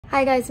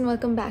Hi guys, and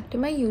welcome back to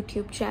my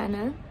YouTube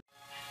channel.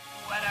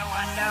 What a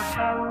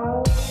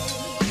wonderful.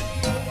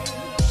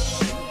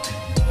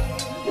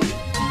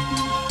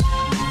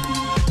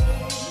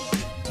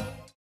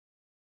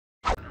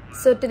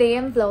 So today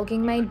I'm vlogging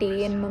my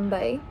day in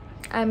Mumbai.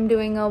 I'm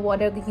doing a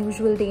what a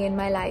usual day in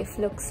my life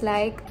looks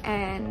like,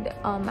 and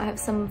I have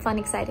some fun,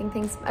 exciting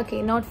things.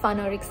 Okay, not fun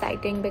or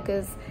exciting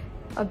because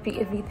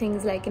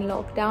everything's like in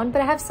lockdown,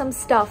 but I have some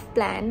stuff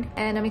planned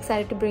and I'm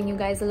excited to bring you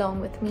guys along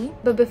with me.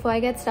 But before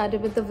I get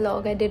started with the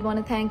vlog, I did want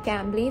to thank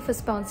Cambly for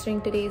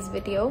sponsoring today's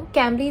video.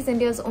 Cambly is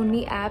India's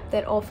only app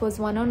that offers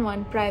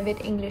one-on-one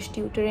private English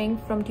tutoring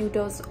from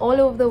tutors all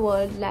over the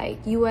world, like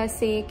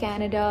USA,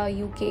 Canada,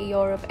 UK,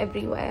 Europe,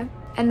 everywhere.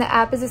 And the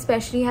app is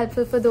especially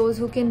helpful for those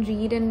who can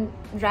read and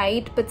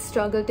write but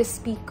struggle to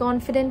speak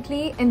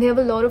confidently. And they have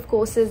a lot of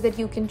courses that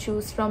you can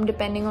choose from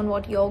depending on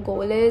what your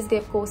goal is. They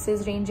have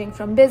courses ranging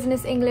from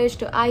business English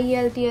to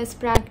IELTS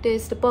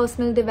practice to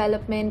personal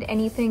development,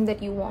 anything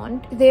that you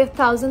want. They have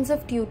thousands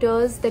of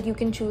tutors that you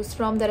can choose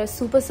from that are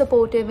super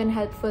supportive and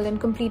helpful and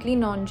completely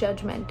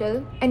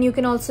non-judgmental. And you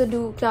can also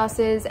do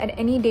classes at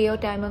any day or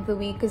time of the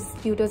week because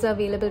tutors are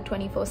available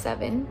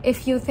 24/7.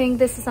 If you think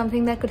this is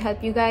something that could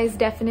help you guys,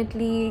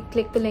 definitely click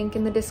the link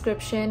in the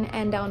description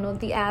and download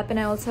the app. And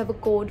I also have a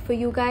code for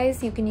you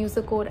guys. You can use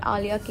the code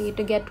Aaliyah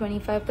to get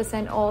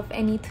 25% off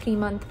any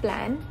 3-month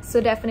plan, so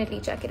definitely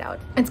check it out.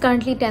 It's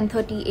currently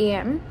 10:30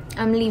 a.m.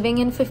 I'm leaving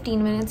in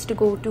 15 minutes to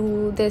go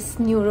to this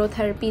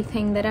neurotherapy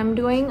thing that I'm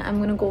doing. I'm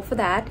gonna go for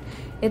that.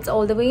 It's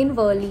all the way in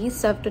Worli,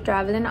 so I have to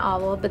travel an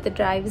hour, but the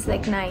drive is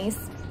like nice.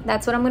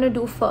 That's what I'm gonna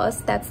do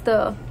first. That's the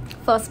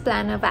first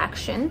plan of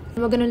action.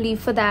 We're gonna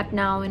leave for that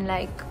now in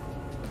like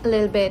a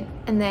little bit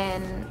and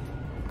then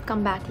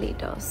come back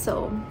later.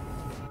 So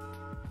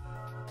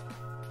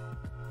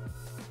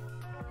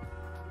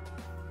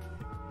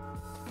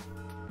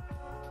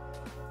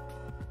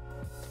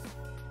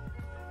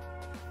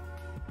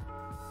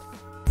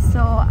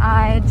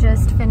I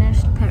just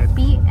finished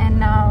therapy and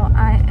now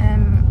I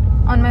am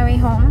on my way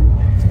home,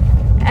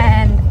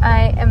 and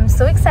I am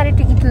so excited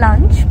to eat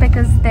lunch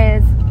because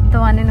there's the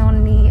one and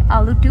only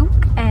aloo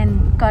took and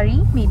curry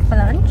made for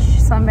lunch,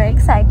 so I'm very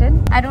excited.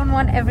 I don't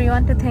want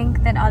everyone to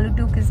think that aloo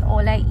took is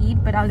all I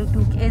eat, but aloo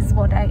took is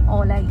what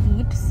all I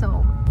eat. So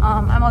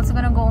I'm also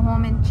gonna go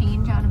home and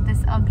change out of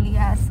this ugly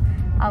ass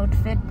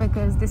outfit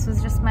because this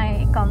was just my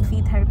comfy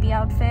therapy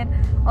outfit.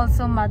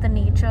 Also, Mother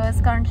Nature is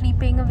currently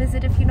paying a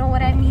visit, if you know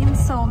what I mean.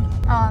 So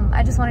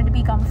I just wanted to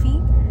be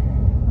comfy,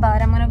 but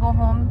I'm gonna go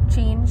home,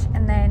 change,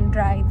 and then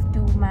drive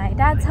to my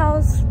dad's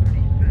house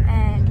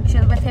and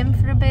chill with him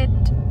for a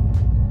bit.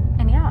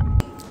 And yeah,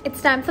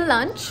 it's time for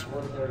lunch.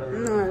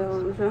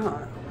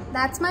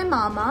 That's my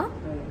mama.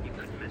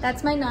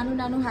 That's my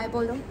nanu. Hi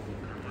bolo.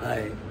 Hi.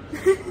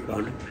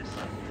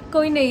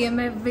 कोई नहीं है,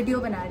 मैं video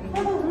बना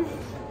रही हूँ.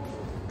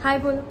 Hi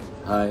bolo.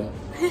 Hi.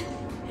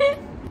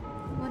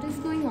 What is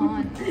going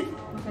on?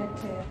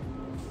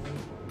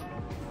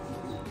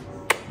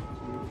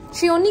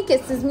 She only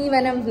kisses me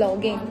when I'm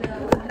vlogging.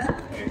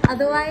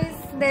 Otherwise,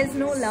 there's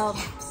no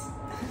love.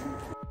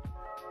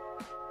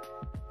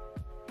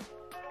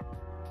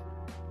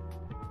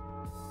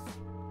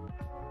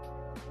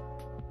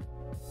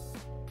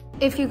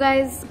 If you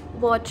guys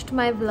watched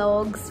my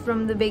vlogs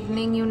from the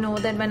beginning, you know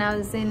that when I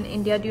was in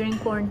India during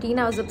quarantine,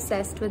 I was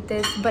obsessed with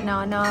this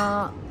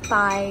banana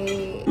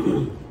pie.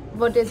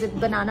 What is it?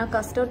 Banana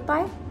custard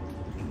pie?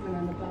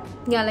 Banana pie.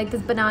 Yeah, like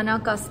this banana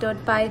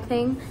custard pie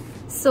thing.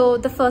 So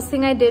the first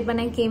thing I did when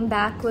I came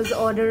back was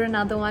order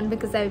another one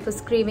because I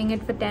was craving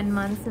it for 10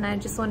 months, and I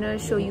just want to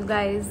show you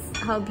guys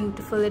how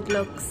beautiful it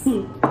looks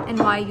and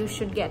why you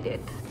should get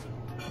it.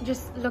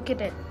 Just look at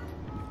it.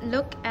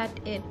 Look at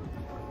it.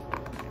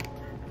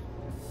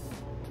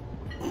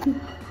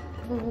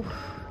 Ooh,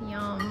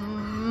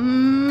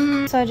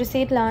 yum. So I just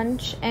ate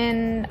lunch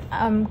and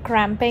I'm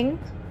cramping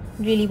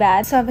really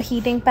bad, so I have a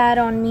heating pad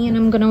on me and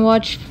I'm gonna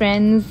watch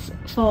Friends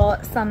for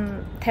some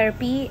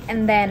therapy,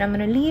 and then I'm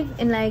gonna leave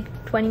in like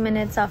 20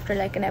 minutes after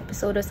like an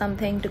episode or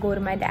something to go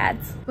to my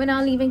dad's. We're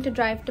now leaving to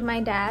drive to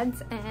my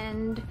dad's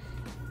and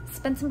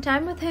spend some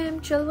time with him,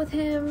 chill with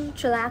him,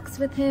 chillax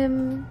with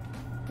him.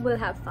 We'll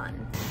have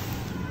fun.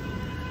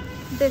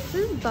 This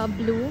is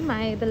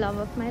Bablu, the love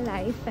of my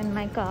life, and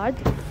my card.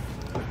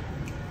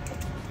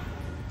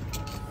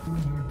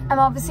 I'm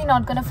obviously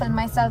not gonna film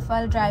myself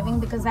while driving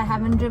because I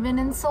haven't driven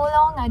in so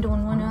long. I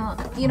don't wanna,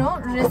 you know,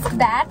 risk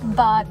that.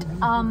 But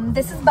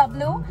this is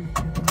Bablu.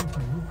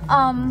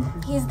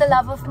 He's the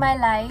love of my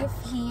life.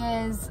 He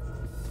is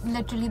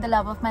literally the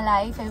love of my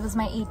life. It was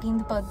my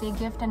 18th birthday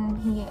gift,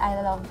 and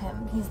I love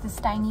him. He's this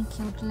tiny,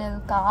 cute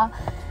little car.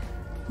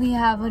 We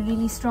have a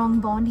really strong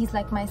bond. He's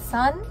like my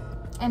son.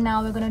 And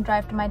now we're gonna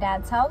drive to my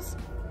dad's house,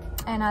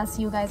 and I'll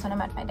see you guys when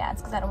I'm at my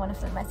dad's because I don't want to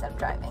film myself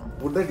driving.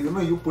 Would that, you know,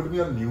 you put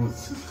me on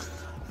news.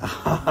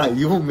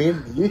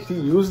 you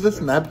used the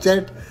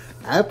Snapchat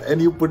app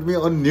and you put me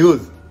on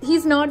news.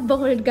 He's not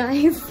bald,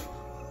 guys.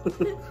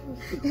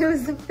 It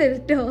was a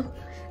filter.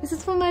 This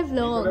is for my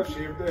vlog. You could have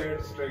shaved the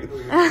head straight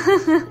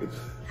away.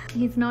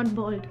 He's not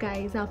bald,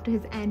 guys, after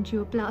his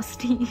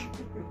angioplasty.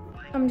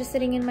 I'm just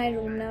sitting in my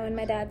room now in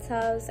my dad's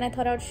house, and I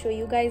thought I'd show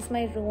you guys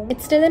my room.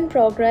 It's still in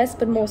progress,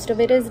 but most of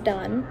it is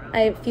done.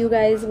 If you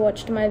guys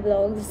watched my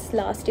vlogs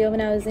last year when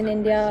I was in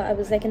India, I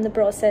was like in the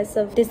process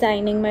of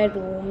designing my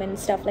room and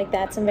stuff like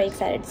that, so I'm very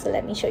excited. So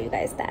let me show you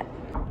guys that.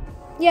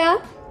 Yeah?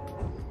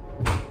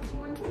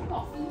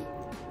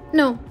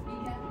 No.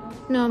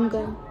 No, I'm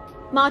good.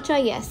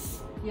 Matcha,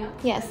 yes. Yeah?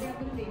 Yes.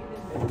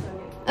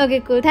 Okay,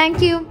 cool.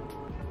 Thank you.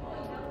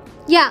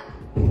 Yeah.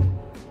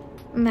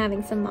 I'm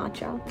having some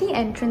matcha. The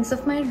entrance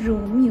of my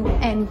room, you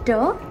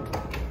enter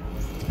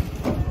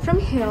from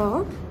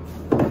here.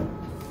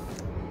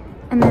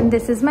 And then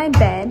this is my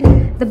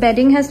bed. The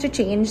bedding has to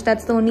change.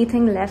 That's the only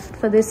thing left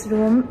for this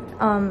room.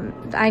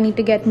 I need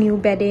to get new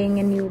bedding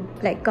and new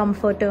like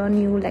comforter,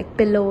 new like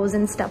pillows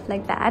and stuff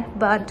like that.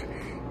 But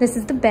this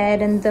is the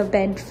bed and the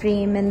bed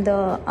frame and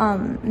the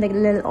like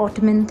little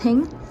ottoman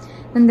thing.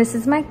 And this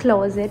is my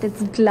closet.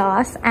 It's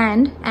glass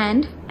and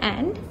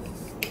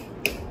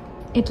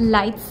it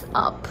lights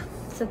up,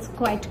 so it's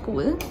quite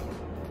cool.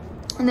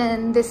 And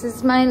then this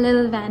is my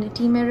little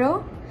vanity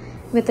mirror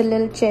with a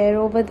little chair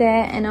over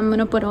there, and I'm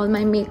gonna put all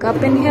my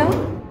makeup in here.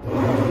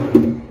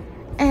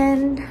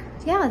 And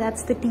yeah,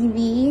 that's the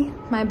TV.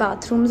 My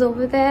bathroom's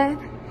over there,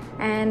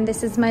 and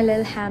this is my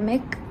little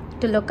hammock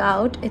to look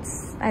out.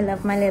 I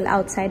love my little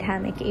outside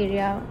hammock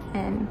area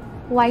and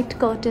white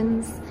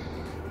curtains.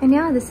 And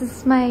yeah, this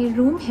is my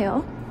room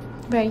here.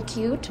 Very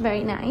cute,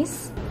 very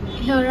nice.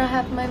 Here I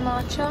have my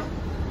matcha.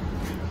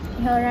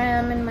 Here I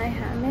am in my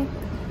hammock.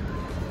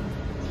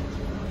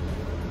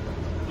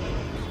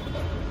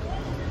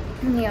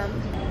 Yeah.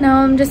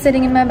 Now I'm just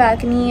sitting in my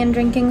balcony and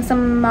drinking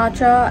some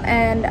matcha,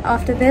 and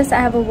after this I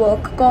have a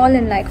work call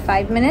in like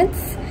 5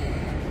 minutes.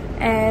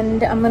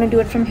 And I'm gonna do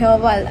it from here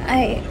while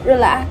I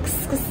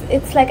relax, because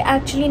it's like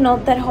actually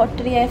not that hot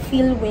today. I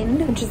feel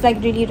wind, which is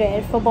like really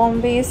rare for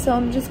Bombay. So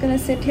I'm just gonna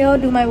sit here,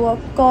 do my work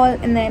call,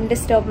 and then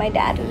disturb my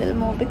dad a little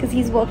more because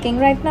he's working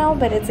right now,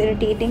 but it's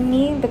irritating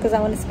me because I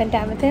want to spend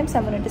time with him, so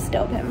I'm gonna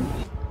disturb him.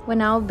 We're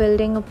now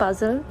building a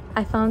puzzle.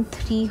 I found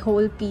 3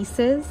 whole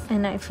pieces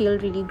and I feel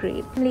really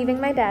great. I'm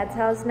leaving my dad's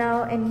house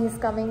now, and he's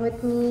coming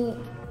with me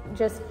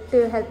just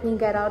to help me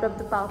get out of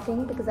the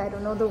parking because I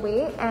don't know the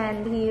way,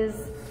 and he is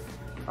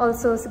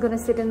also gonna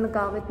sit in the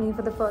car with me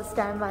for the first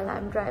time while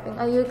I'm driving.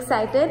 Are you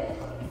excited?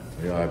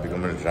 Yeah, I've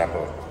become a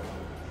rapper.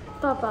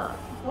 Papa,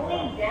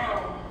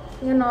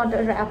 you're not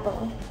a rapper.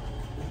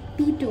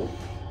 P2.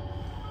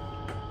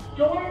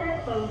 Doors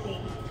are closing.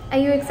 Are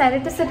you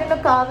excited to sit in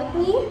a car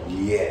with me?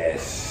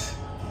 Yes.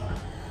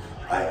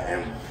 I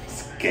am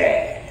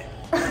scared.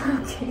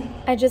 Okay.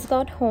 I just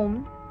got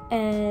home,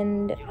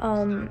 and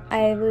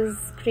I was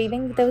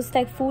craving, there was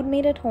like food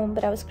made at home,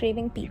 but I was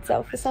craving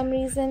pizza for some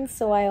reason,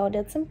 so I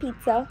ordered some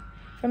pizza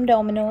from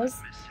Domino's,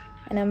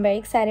 and I'm very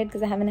excited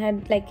because I haven't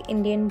had like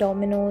Indian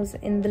Domino's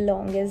in the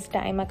longest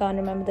time. I can't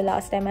remember the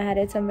last time I had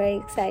it, so I'm very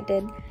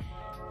excited.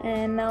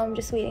 And now I'm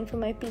just waiting for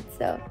my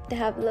pizza, to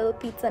have a little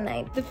pizza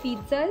night. The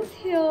pizza is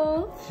here.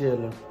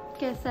 Chalo.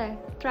 Kaisa hai?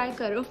 Try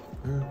karo.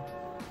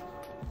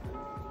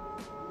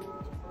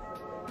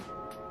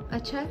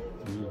 Acha hai?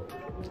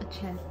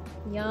 Acha hai.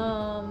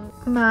 Yum.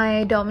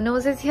 My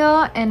Domino's is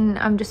here, and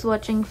I'm just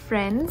watching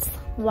Friends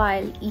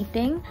while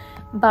eating,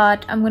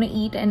 but I'm gonna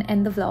eat and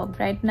end the vlog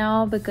right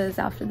now because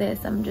after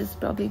this I'm just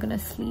probably gonna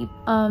sleep.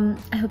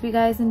 I hope you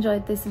guys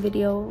enjoyed this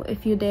video.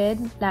 If you did,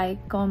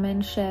 like,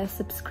 comment, share,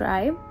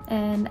 subscribe,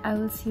 and I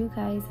will see you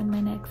guys in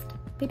my next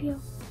video.